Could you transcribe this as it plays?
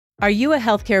Are you a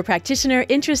healthcare practitioner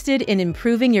interested in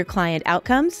improving your client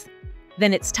outcomes?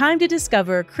 Then it's time to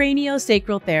discover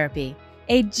craniosacral therapy,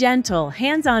 a gentle,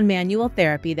 hands-on manual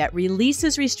therapy that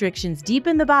releases restrictions deep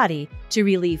in the body to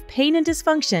relieve pain and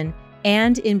dysfunction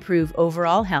and improve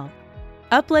overall health.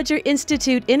 Upledger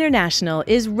Institute International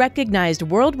is recognized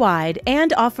worldwide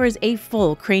and offers a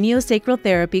full craniosacral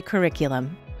therapy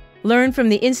curriculum. Learn from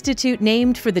the institute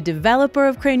named for the developer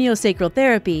of craniosacral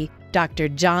therapy, Dr.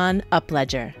 John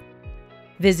Upledger.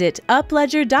 Visit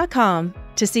upledger.com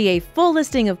to see a full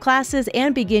listing of classes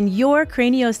and begin your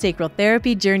craniosacral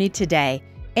therapy journey today,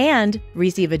 and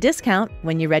receive a discount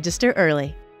when you register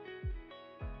early.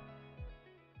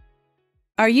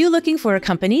 Are you looking for a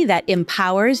company that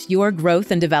empowers your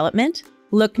growth and development?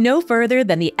 Look no further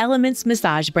than the Elements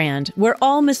Massage brand, where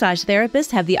all massage therapists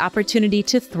have the opportunity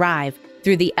to thrive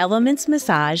through the Elements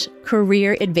Massage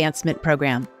Career Advancement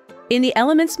Program. In the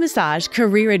Elements Massage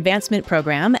Career Advancement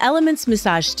Program, Elements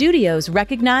Massage Studios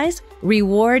recognize,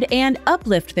 reward, and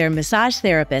uplift their massage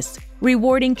therapists,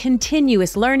 rewarding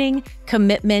continuous learning,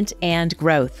 commitment, and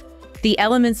growth. The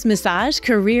Elements Massage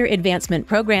Career Advancement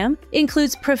Program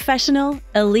includes professional,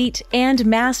 elite, and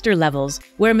master levels,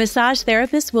 where massage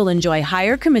therapists will enjoy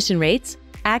higher commission rates,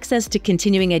 access to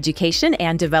continuing education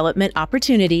and development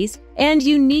opportunities, and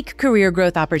unique career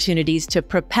growth opportunities to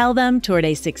propel them toward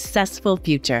a successful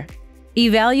future.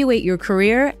 Evaluate your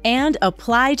career and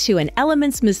apply to an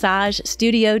Elements Massage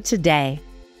studio today.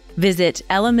 Visit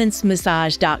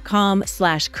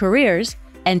elementsmassage.com/careers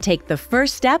and take the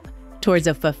first step towards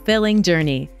a fulfilling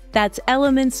journey. That's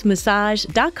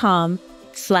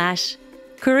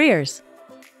elementsmassage.com/careers.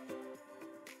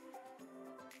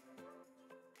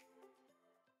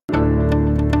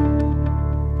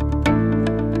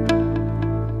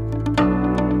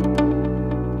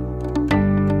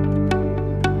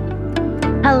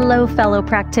 Hello, fellow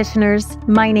practitioners.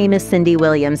 My name is Cindy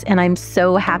Williams, and I'm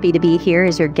so happy to be here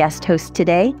as your guest host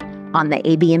today on the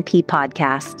ABMP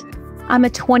podcast. I'm a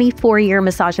 24-year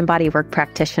massage and bodywork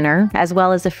practitioner, as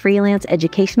well as a freelance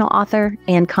educational author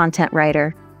and content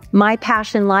writer. My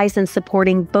passion lies in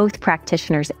supporting both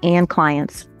practitioners and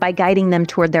clients by guiding them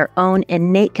toward their own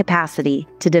innate capacity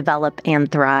to develop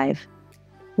and thrive.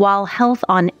 While health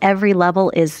on every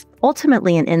level is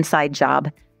ultimately an inside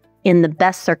job, in the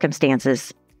best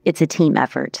circumstances, it's a team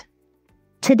effort.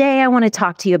 Today, I want to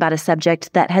talk to you about a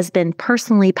subject that has been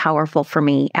personally powerful for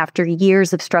me after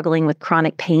years of struggling with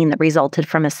chronic pain that resulted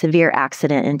from a severe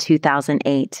accident in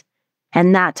 2008.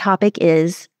 And that topic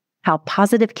is how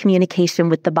positive communication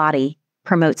with the body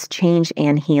promotes change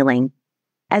and healing.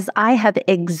 As I have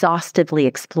exhaustively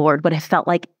explored what have felt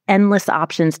like endless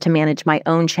options to manage my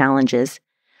own challenges,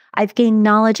 I've gained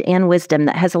knowledge and wisdom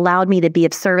that has allowed me to be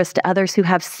of service to others who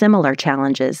have similar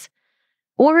challenges,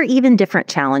 or even different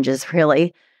challenges,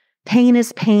 really. Pain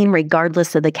is pain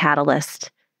regardless of the catalyst.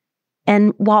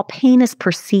 And while pain is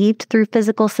perceived through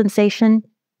physical sensation,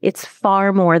 it's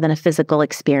far more than a physical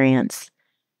experience.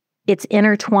 It's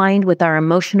intertwined with our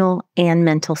emotional and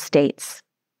mental states.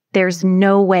 There's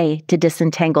no way to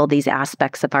disentangle these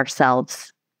aspects of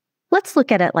ourselves. Let's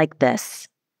look at it like this.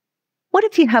 What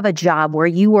if you have a job where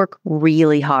you work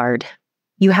really hard?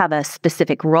 You have a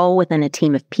specific role within a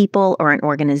team of people or an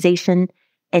organization,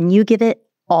 and you give it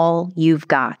all you've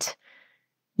got.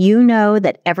 You know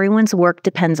that everyone's work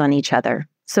depends on each other.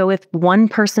 So if one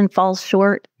person falls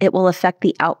short, it will affect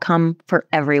the outcome for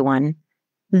everyone.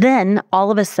 Then,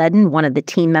 all of a sudden, one of the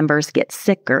team members gets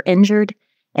sick or injured,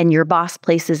 and your boss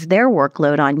places their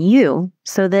workload on you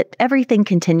so that everything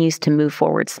continues to move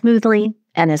forward smoothly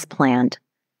and as planned.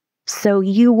 So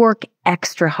you work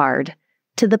extra hard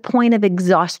to the point of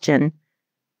exhaustion.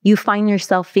 You find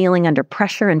yourself feeling under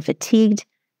pressure and fatigued,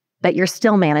 but you're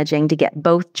still managing to get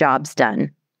both jobs done.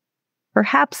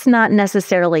 Perhaps not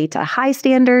necessarily to high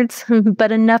standards,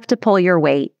 but enough to pull your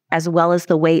weight, as well as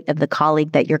the weight of the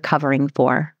colleague that you're covering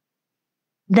for.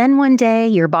 Then one day,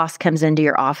 your boss comes into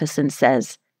your office and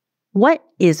says, "What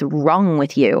is wrong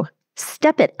with you?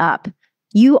 Step it up.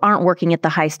 You aren't working at the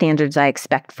high standards I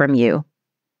expect from you.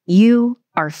 You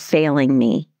are failing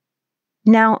me."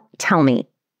 Now, tell me,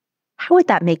 how would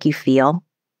that make you feel?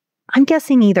 I'm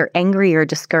guessing either angry or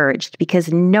discouraged,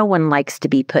 because no one likes to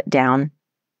be put down.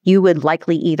 You would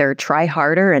likely either try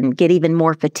harder and get even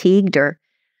more fatigued, or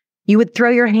you would throw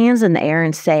your hands in the air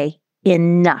and say,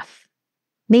 "Enough."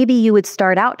 Maybe you would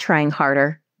start out trying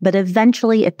harder, but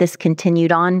eventually, if this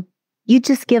continued on, you'd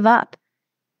just give up.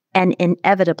 And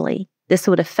inevitably, this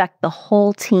would affect the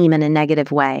whole team in a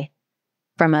negative way,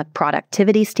 from a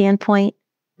productivity standpoint,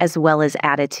 as well as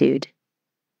attitude.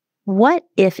 What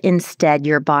if instead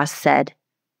your boss said,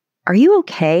 "Are you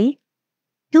okay?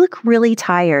 You look really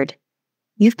tired.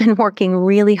 You've been working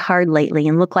really hard lately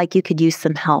and look like you could use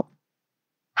some help.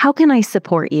 How can I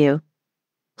support you?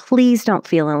 Please don't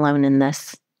feel alone in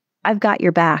this. I've got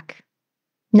your back.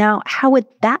 Now, how would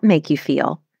that make you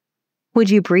feel? Would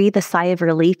you breathe a sigh of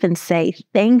relief and say,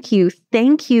 thank you,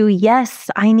 yes,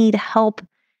 I need help.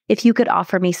 If you could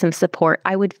offer me some support,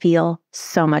 I would feel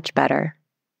so much better.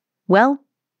 Well,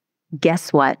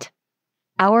 guess what?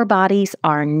 Our bodies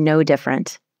are no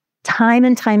different. Time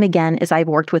and time again, as I've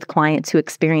worked with clients who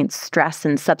experience stress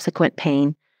and subsequent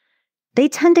pain, they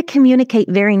tend to communicate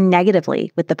very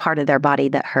negatively with the part of their body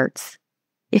that hurts.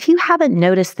 If you haven't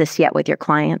noticed this yet with your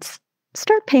clients,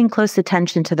 start paying close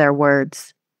attention to their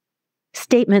words.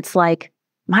 Statements like,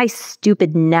 my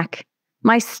stupid neck,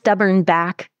 my stubborn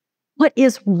back, what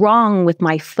is wrong with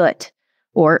my foot,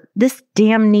 or this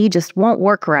damn knee just won't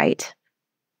work right.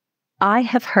 I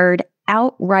have heard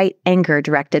outright anger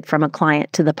directed from a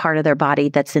client to the part of their body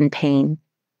that's in pain.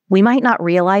 We might not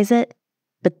realize it,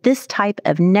 but this type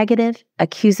of negative,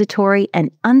 accusatory,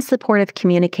 and unsupportive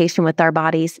communication with our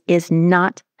bodies is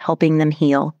not helping them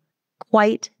heal.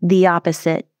 Quite the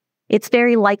opposite. It's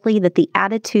very likely that the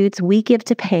attitudes we give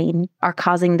to pain are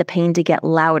causing the pain to get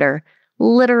louder,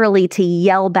 literally to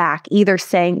yell back, either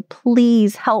saying,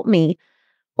 please help me,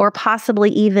 or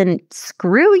possibly even,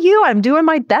 screw you, I'm doing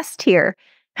my best here.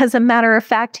 As a matter of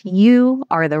fact, you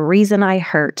are the reason I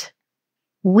hurt.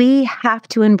 We have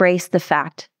to embrace the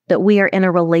fact that we are in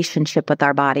a relationship with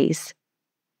our bodies.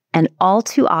 And all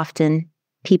too often,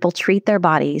 people treat their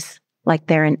bodies like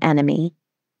they're an enemy.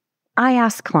 I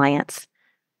ask clients,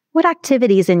 what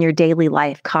activities in your daily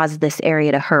life cause this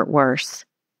area to hurt worse?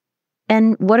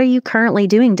 And what are you currently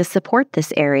doing to support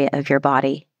this area of your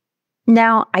body?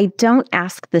 Now, I don't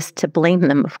ask this to blame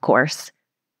them, of course,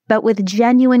 but with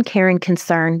genuine care and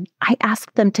concern, I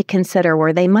ask them to consider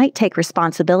where they might take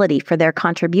responsibility for their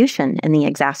contribution in the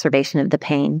exacerbation of the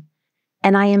pain.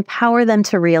 And I empower them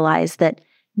to realize that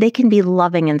they can be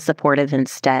loving and supportive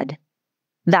instead.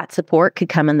 That support could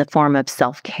come in the form of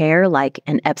self-care, like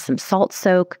an Epsom salt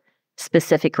soak,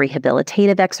 specific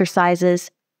rehabilitative exercises,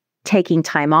 taking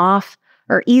time off,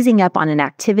 or easing up on an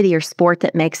activity or sport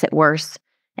that makes it worse,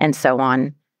 and so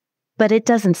on. But it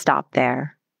doesn't stop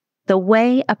there. The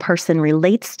way a person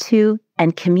relates to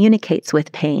and communicates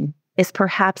with pain is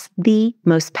perhaps the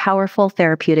most powerful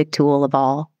therapeutic tool of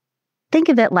all. Think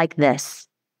of it like this.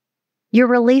 Your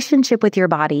relationship with your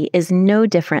body is no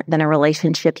different than a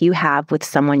relationship you have with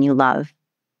someone you love.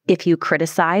 If you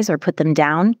criticize or put them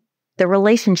down, the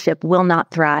relationship will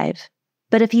not thrive.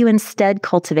 But if you instead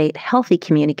cultivate healthy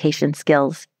communication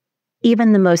skills,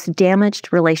 even the most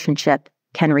damaged relationship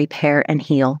can repair and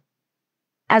heal.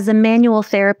 As a manual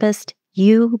therapist,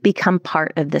 you become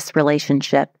part of this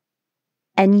relationship,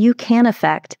 and you can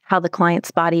affect how the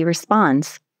client's body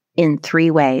responds in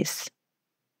 3 ways.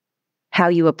 How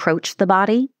you approach the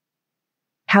body,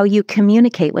 how you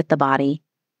communicate with the body,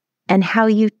 and how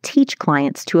you teach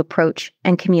clients to approach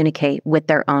and communicate with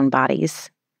their own bodies.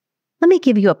 Let me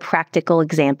give you a practical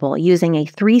example using a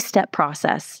 3-step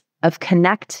process of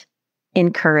connect,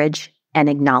 encourage, and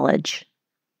acknowledge.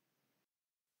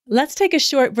 Let's take a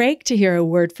short break to hear a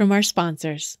word from our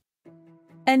sponsors.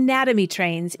 Anatomy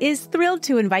Trains is thrilled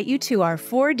to invite you to our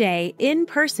 4-day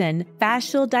in-person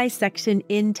fascial dissection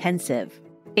intensive,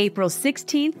 April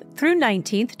 16th through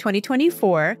 19th,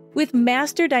 2024, with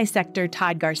master dissector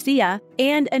Todd Garcia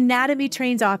and Anatomy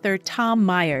Trains author Tom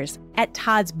Myers at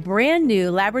Todd's brand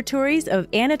new Laboratories of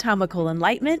Anatomical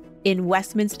Enlightenment in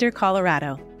Westminster,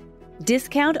 Colorado.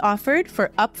 Discount offered for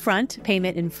upfront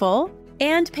payment in full,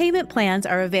 and payment plans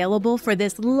are available for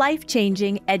this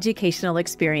life-changing educational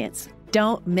experience.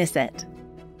 Don't miss it.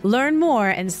 Learn more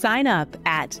and sign up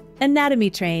at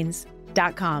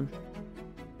anatomytrains.com.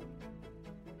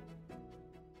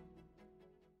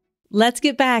 Let's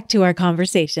get back to our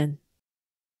conversation.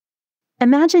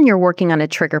 Imagine you're working on a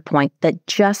trigger point that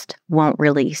just won't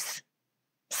release.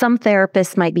 Some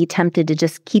therapists might be tempted to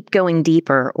just keep going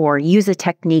deeper or use a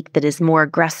technique that is more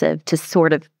aggressive to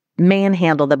sort of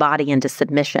manhandle the body into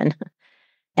submission.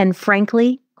 And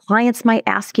frankly, clients might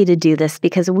ask you to do this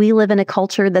because we live in a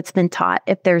culture that's been taught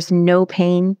if there's no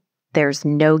pain, there's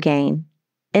no gain.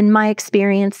 In my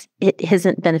experience, it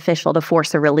isn't beneficial to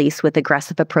force a release with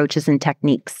aggressive approaches and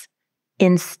techniques.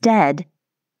 Instead,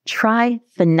 try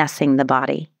finessing the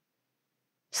body.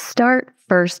 Start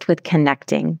first with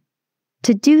connecting.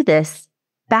 To do this,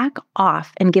 back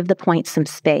off and give the point some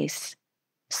space.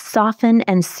 Soften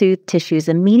and soothe tissues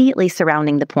immediately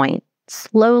surrounding the point,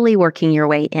 slowly working your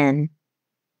way in.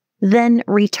 Then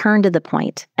return to the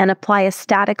point and apply a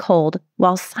static hold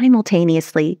while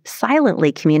simultaneously,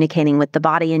 silently communicating with the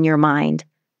body in your mind,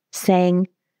 saying,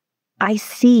 "I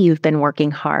see you've been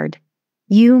working hard.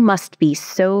 You must be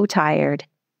so tired.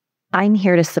 I'm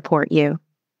here to support you."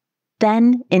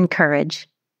 Then encourage.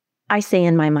 I say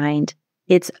in my mind,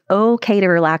 it's okay to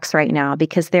relax right now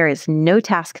because there is no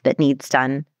task that needs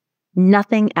done,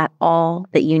 nothing at all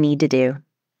that you need to do.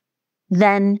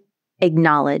 Then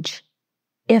acknowledge.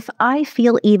 If I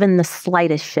feel even the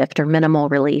slightest shift or minimal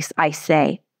release, I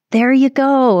say, "There you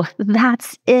go.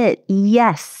 That's it.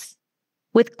 Yes."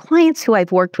 With clients who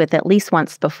I've worked with at least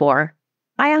once before,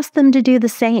 I ask them to do the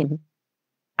same.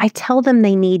 I tell them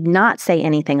they need not say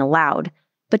anything aloud,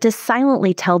 but to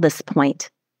silently tell this point,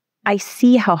 "I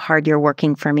see how hard you're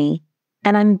working for me,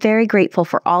 and I'm very grateful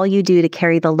for all you do to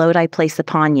carry the load I place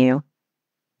upon you,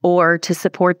 or to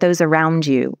support those around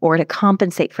you, or to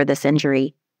compensate for this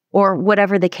injury, or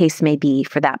whatever the case may be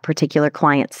for that particular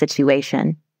client's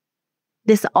situation."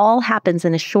 This all happens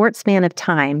in a short span of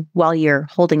time while you're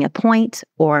holding a point,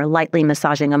 or lightly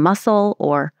massaging a muscle,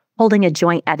 or holding a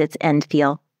joint at its end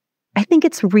feel. I think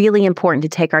it's really important to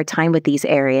take our time with these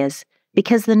areas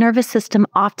because the nervous system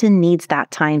often needs that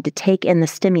time to take in the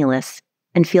stimulus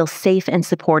and feel safe and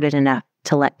supported enough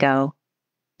to let go.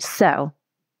 So,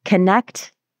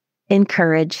 connect,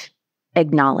 encourage,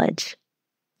 acknowledge.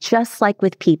 Just like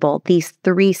with people, these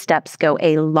 3 steps go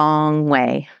a long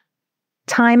way.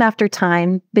 Time after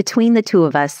time, between the two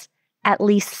of us, at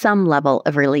least some level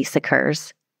of release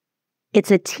occurs.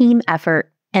 It's a team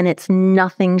effort, and it's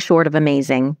nothing short of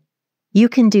amazing. You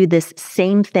can do this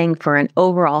same thing for an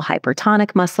overall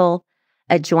hypertonic muscle,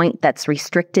 a joint that's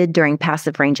restricted during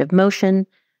passive range of motion,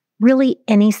 really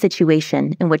any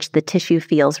situation in which the tissue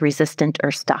feels resistant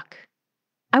or stuck.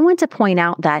 I want to point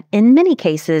out that in many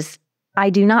cases, I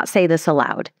do not say this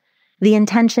aloud. The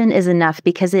intention is enough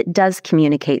because it does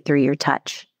communicate through your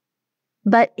touch.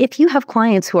 But if you have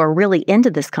clients who are really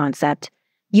into this concept,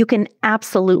 you can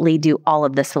absolutely do all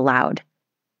of this aloud.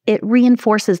 It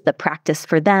reinforces the practice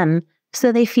for them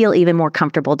so they feel even more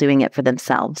comfortable doing it for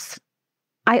themselves.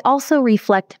 I also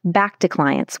reflect back to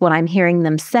clients what I'm hearing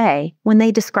them say when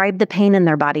they describe the pain in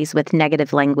their bodies with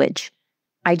negative language.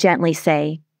 I gently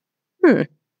say,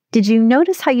 "Did you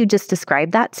notice how you just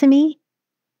described that to me?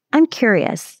 I'm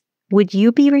curious, would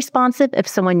you be responsive if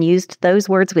someone used those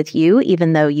words with you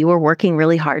even though you were working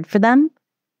really hard for them?"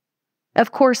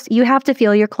 Of course, you have to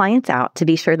feel your clients out to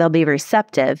be sure they'll be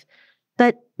receptive,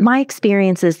 but my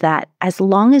experience is that as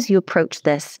long as you approach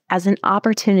this as an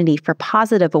opportunity for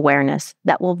positive awareness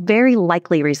that will very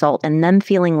likely result in them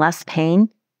feeling less pain,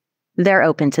 they're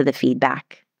open to the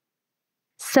feedback.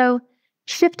 So,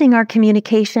 shifting our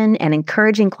communication and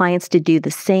encouraging clients to do the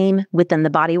same within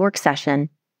the bodywork session,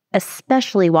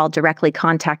 especially while directly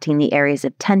contacting the areas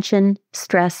of tension,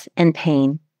 stress, and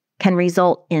pain, can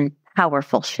result in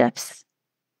powerful shifts.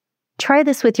 Try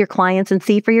this with your clients and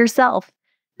see for yourself.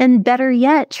 And better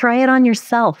yet, try it on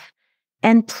yourself.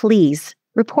 And please,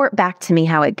 report back to me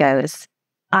how it goes.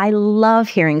 I love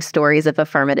hearing stories of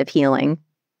affirmative healing.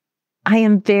 I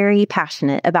am very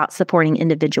passionate about supporting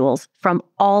individuals from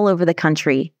all over the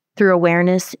country through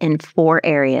awareness in 4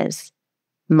 areas: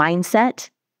 mindset,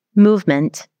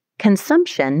 movement,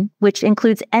 consumption, which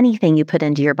includes anything you put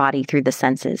into your body through the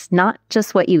senses, not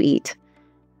just what you eat,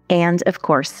 and of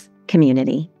course,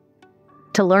 community.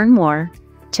 To learn more,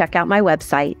 check out my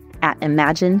website at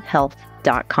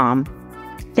imaginehealth.com.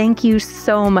 Thank you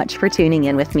so much for tuning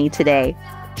in with me today.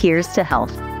 Here's to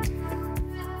health.